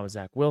doing right now with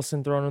Zach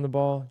Wilson throwing on the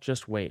ball,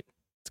 just wait.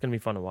 It's going to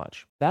be fun to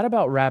watch. That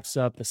about wraps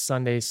up the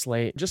Sunday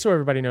slate. Just so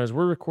everybody knows,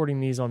 we're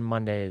recording these on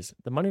Mondays.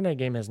 The Monday night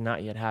game has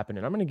not yet happened,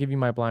 and I'm going to give you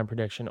my blind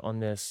prediction on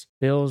this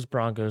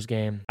Bills-Broncos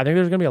game. I think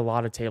there's going to be a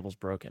lot of tables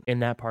broken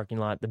in that parking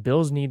lot. The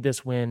Bills need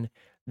this win.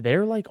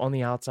 They're like on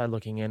the outside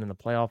looking in the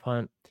playoff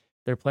hunt.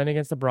 They're playing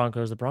against the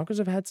Broncos. The Broncos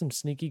have had some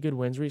sneaky good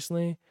wins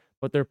recently,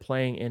 but they're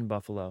playing in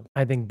Buffalo.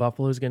 I think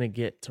Buffalo's going to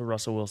get to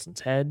Russell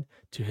Wilson's head,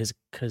 to his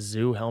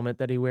kazoo helmet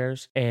that he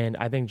wears. And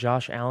I think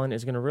Josh Allen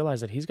is going to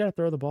realize that he's got to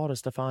throw the ball to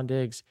Stephon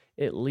Diggs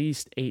at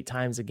least 8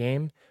 times a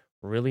game,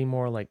 really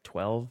more like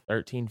 12,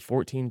 13,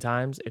 14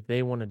 times if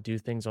they want to do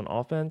things on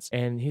offense.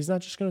 And he's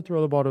not just going to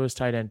throw the ball to his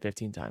tight end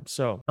 15 times.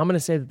 So I'm going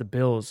to say that the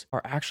Bills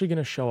are actually going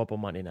to show up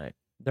on Monday night.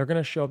 They're going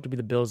to show up to be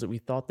the Bills that we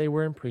thought they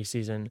were in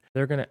preseason.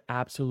 They're going to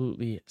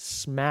absolutely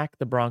smack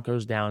the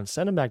Broncos down,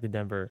 send them back to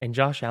Denver, and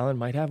Josh Allen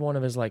might have one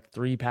of his like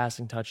 3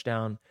 passing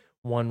touchdown,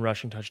 1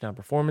 rushing touchdown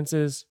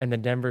performances, and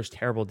then Denver's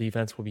terrible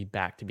defense will be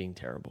back to being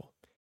terrible.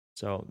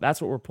 So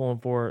that's what we're pulling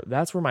for.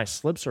 That's where my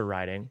slips are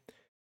riding,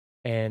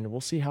 and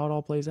we'll see how it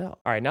all plays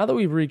out. All right, now that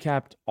we've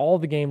recapped all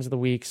the games of the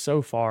week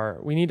so far,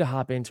 we need to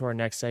hop into our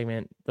next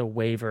segment, the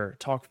waiver,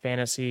 talk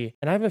fantasy,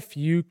 and I have a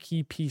few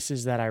key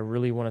pieces that I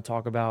really want to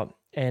talk about.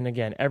 And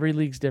again, every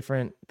league's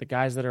different. The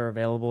guys that are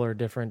available are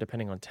different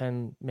depending on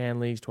 10-man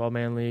leagues,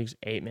 12-man leagues,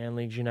 8-man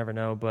leagues. You never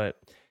know. But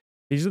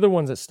these are the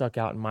ones that stuck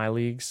out in my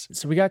leagues.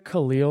 So we got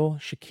Khalil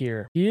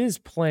Shakir. He is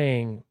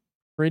playing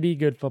pretty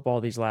good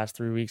football these last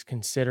 3 weeks,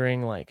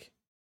 considering like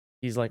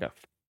he's like a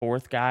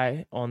 4th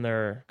guy on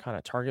their kind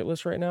of target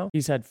list right now.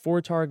 He's had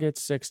 4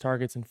 targets, 6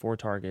 targets, and 4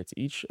 targets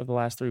each of the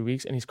last 3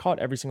 weeks, and he's caught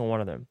every single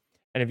one of them.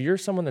 And if you're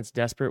someone that's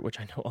desperate,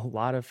 which I know a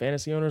lot of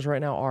fantasy owners right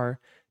now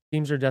are,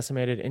 teams are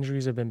decimated.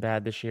 Injuries have been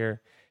bad this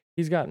year.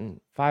 He's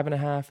gotten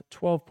 5.5,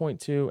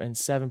 12.2, and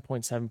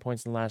 7.7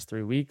 points in the last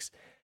 3 weeks.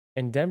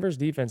 And Denver's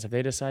defense, if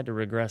they decide to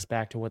regress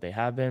back to what they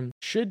have been,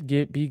 should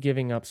be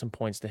giving up some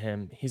points to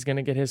him. He's going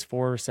to get his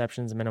 4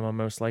 receptions minimum,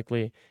 most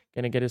likely.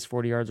 Going to get his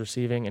 40 yards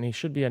receiving, and he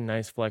should be a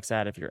nice flex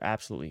ad if you're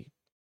absolutely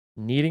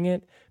needing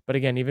it. But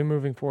again, even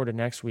moving forward to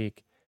next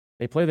week,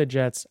 they play the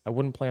Jets. I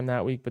wouldn't play them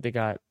that week, but they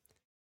got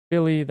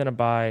Philly, then a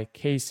bye,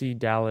 KC,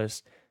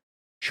 Dallas,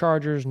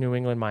 Chargers, New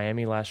England,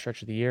 Miami last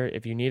stretch of the year.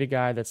 If you need a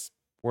guy that's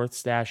worth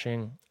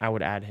stashing, I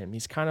would add him.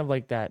 He's kind of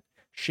like that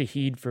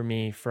Shaheed for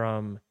me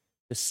from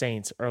the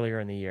Saints earlier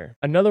in the year.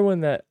 Another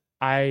one that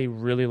I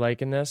really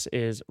like in this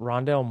is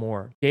Rondale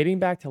Moore. Dating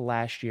back to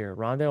last year,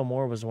 Rondale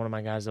Moore was one of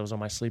my guys that was on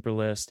my sleeper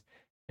list,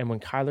 And when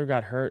Kyler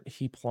got hurt,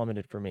 he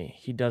plummeted for me.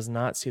 He does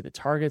not see the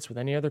targets with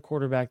any other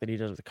quarterback that he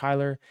does with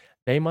Kyler.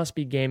 They must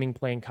be gaming,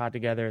 playing COD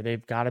together.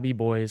 They've got to be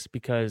boys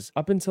because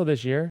up until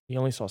this year, he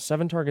only saw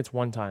 7 targets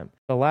one time.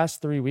 The last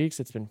 3 weeks,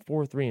 it's been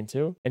 4, 3, and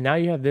 2. And now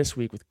you have this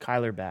week with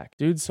Kyler back.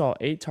 Dude saw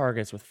 8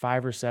 targets with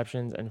 5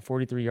 receptions and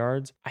 43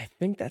 yards. I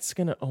think that's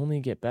going to only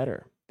get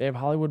better. They have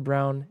Hollywood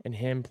Brown and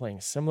him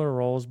playing similar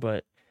roles,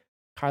 but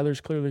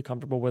Kyler's clearly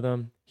comfortable with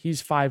him.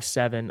 He's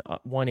 5'7",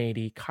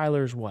 180.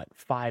 Kyler's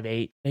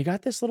 5'8". They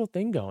got this little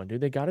thing going,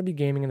 dude. They got to be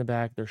gaming in the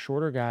back. They're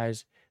shorter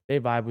guys. They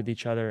vibe with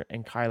each other,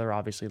 and Kyler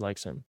obviously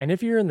likes him. And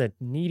if you're in the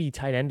needy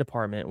tight end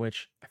department,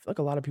 which I feel like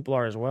a lot of people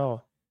are as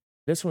well,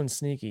 this one's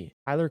sneaky.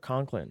 Tyler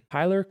Conklin.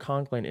 Tyler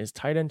Conklin is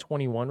tight end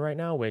 21 right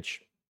now,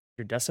 which if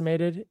you're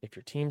decimated, if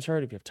your team's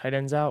hurt, if you have tight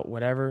ends out,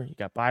 whatever, you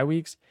got bye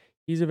weeks,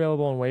 he's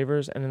available on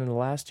waivers. And then in the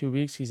last 2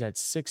 weeks, he's had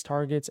 6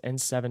 targets and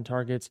 7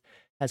 targets,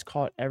 has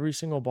caught every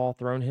single ball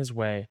thrown his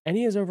way, and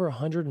he has over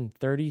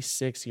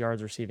 136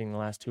 yards receiving in the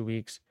last 2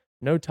 weeks.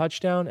 No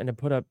touchdown, and to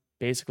put up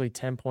basically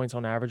 10 points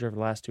on average over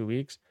the last 2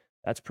 weeks,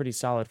 that's pretty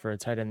solid for a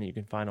tight end that you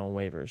can find on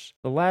waivers.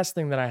 The last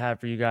thing that I have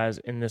for you guys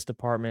in this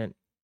department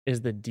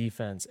is the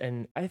defense,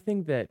 and I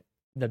think that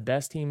the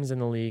best teams in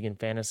the league in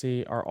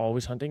fantasy are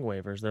always hunting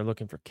waivers. They're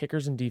looking for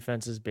kickers and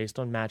defenses based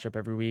on matchup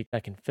every week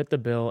that can fit the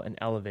bill and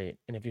elevate.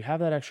 And if you have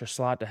that extra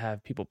slot to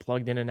have people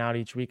plugged in and out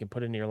each week and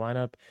put it into your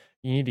lineup,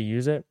 you need to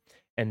use it.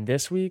 And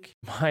this week,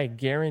 my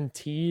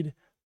guaranteed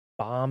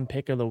bomb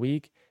pick of the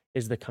week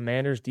is the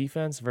Commanders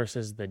defense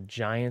versus the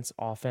Giants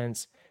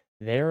offense.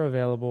 They're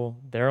available.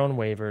 They're on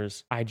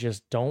waivers. I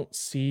just don't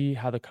see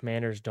how the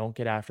Commanders don't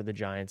get after the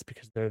Giants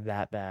because they're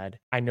that bad.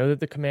 I know that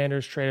the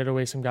Commanders traded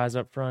away some guys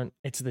up front.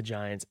 It's the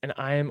Giants. And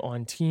I am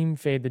on team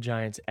fade the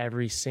Giants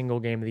every single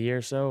game of the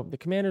year. So the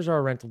Commanders are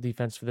a rental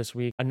defense for this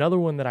week. Another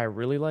one that I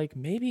really like,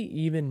 maybe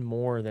even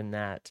more than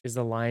that, is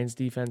the Lions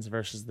defense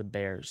versus the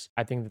Bears.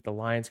 I think that the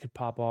Lions could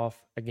pop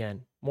off.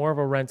 Again, more of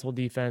a rental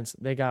defense.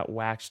 They got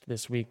waxed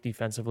this week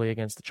defensively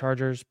against the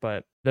Chargers,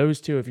 but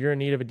those two, if you're in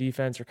need of a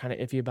defense or kind of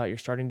iffy about your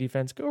starting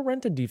defense, go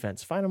rent a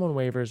defense. Find them on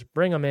waivers,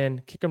 bring them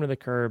in, kick them to the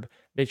curb.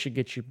 They should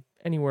get you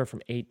anywhere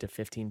from 8 to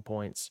 15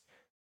 points.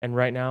 And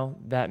right now,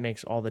 that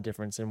makes all the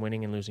difference in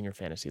winning and losing your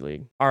fantasy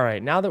league. All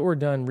right, now that we're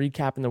done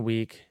recapping the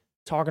week,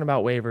 talking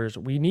about waivers,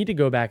 we need to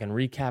go back and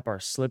recap our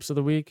slips of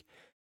the week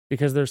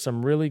because there's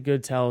some really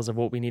good tells of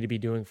what we need to be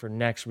doing for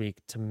next week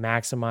to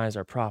maximize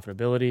our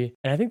profitability.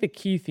 And I think the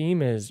key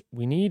theme is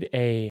we need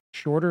a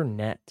shorter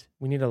net.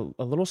 We need a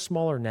little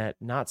smaller net,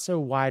 not so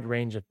wide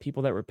range of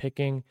people that we're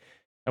picking.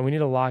 And we need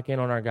to lock in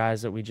on our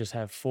guys that we just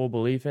have full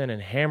belief in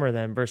and hammer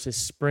them versus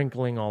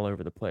sprinkling all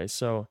over the place.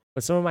 So,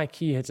 but some of my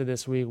key hits of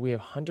this week, we have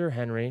Hunter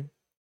Henry.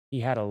 He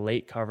had a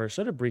late cover.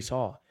 So did Breece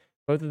Hall.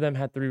 Both of them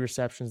had 3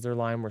 receptions. Their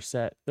lines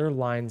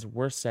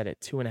were set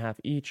at 2.5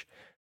 each.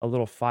 A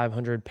little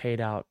 500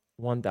 paid out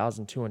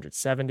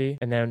 1,270.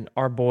 And then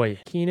our boy,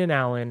 Keenan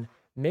Allen,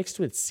 mixed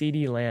with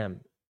CeeDee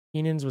Lamb.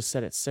 Keenan's was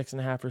set at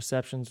 6.5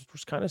 receptions, which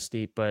was kind of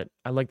steep, but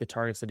I like the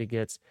targets that he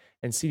gets.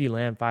 And CeeDee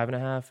Lamb,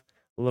 5.5.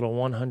 A little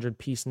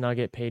 100-piece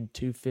nugget paid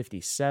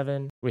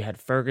 257. We had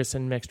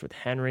Ferguson mixed with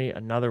Henry,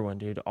 another one,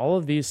 dude. All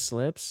of these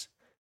slips,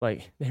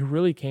 like, they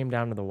really came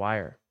down to the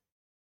wire.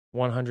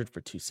 100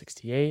 for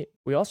 268.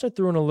 We also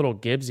threw in a little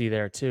Gibbsy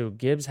there too.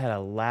 Gibbs had a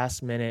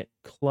last-minute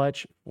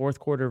clutch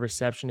fourth-quarter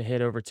reception to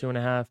hit over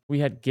 2.5. We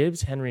had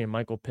Gibbs, Henry, and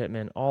Michael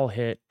Pittman all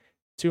hit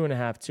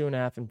 2.5,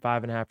 2.5, and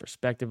 5.5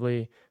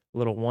 respectively. A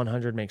little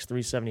 100 makes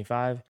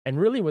 375. And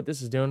really what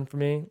this is doing for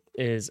me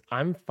is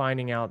I'm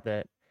finding out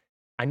that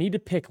I need to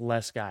pick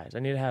less guys. I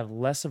need to have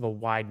less of a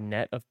wide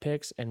net of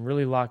picks and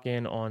really lock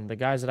in on the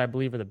guys that I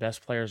believe are the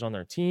best players on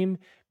their team.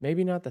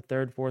 Maybe not the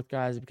third, fourth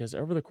guys, because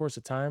over the course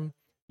of time,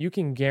 you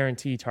can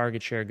guarantee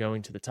target share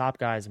going to the top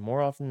guys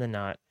more often than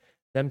not,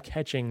 them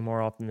catching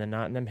more often than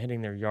not, and them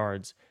hitting their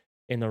yards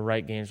in the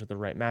right games with the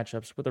right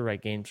matchups, with the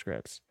right game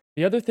scripts.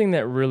 The other thing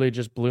that really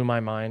just blew my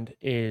mind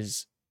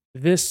is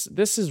this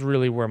is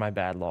really where my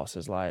bad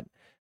losses lied.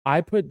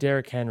 I put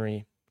Derek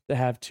Henry to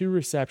have 2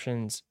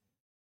 receptions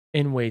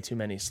in way too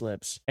many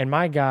slips. And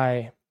my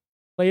guy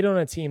played on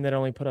a team that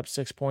only put up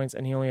 6 points,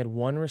 and he only had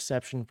 1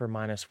 reception for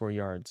 -4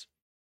 yards.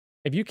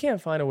 If you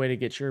can't find a way to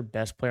get your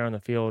best player on the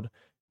field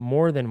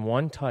more than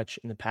 1 touch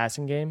in the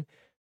passing game,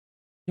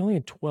 he only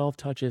had 12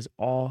 touches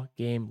all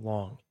game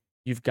long.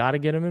 You've got to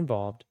get him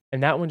involved.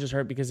 And that one just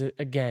hurt because,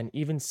 again,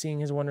 even seeing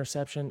his 1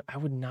 reception, I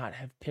would not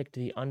have picked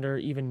the under,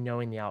 even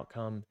knowing the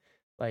outcome.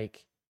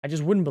 Like, I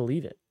just wouldn't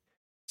believe it.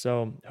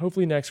 So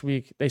hopefully next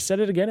week, they set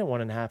it again at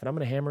 1.5, and I'm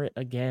going to hammer it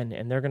again.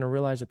 And they're going to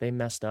realize that they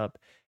messed up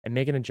and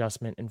make an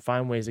adjustment and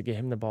find ways to get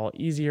him the ball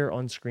easier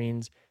on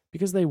screens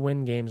because they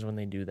win games when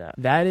they do that.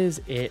 That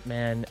is it,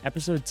 man.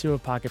 Episode 2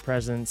 of Pocket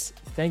Presence.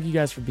 Thank you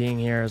guys for being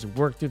here as we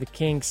work through the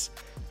kinks,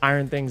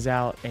 iron things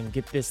out, and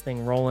get this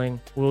thing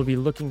rolling. We'll be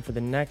looking for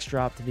the next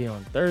drop to be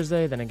on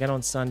Thursday, then again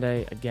on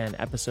Sunday. Again,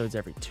 episodes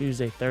every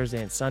Tuesday,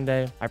 Thursday, and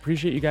Sunday. I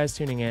appreciate you guys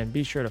tuning in.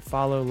 Be sure to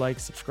follow, like,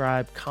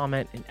 subscribe,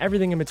 comment, and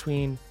everything in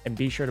between. And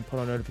be sure to put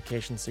on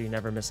notifications so you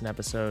never miss an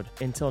episode.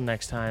 Until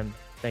next time,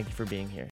 thank you for being here.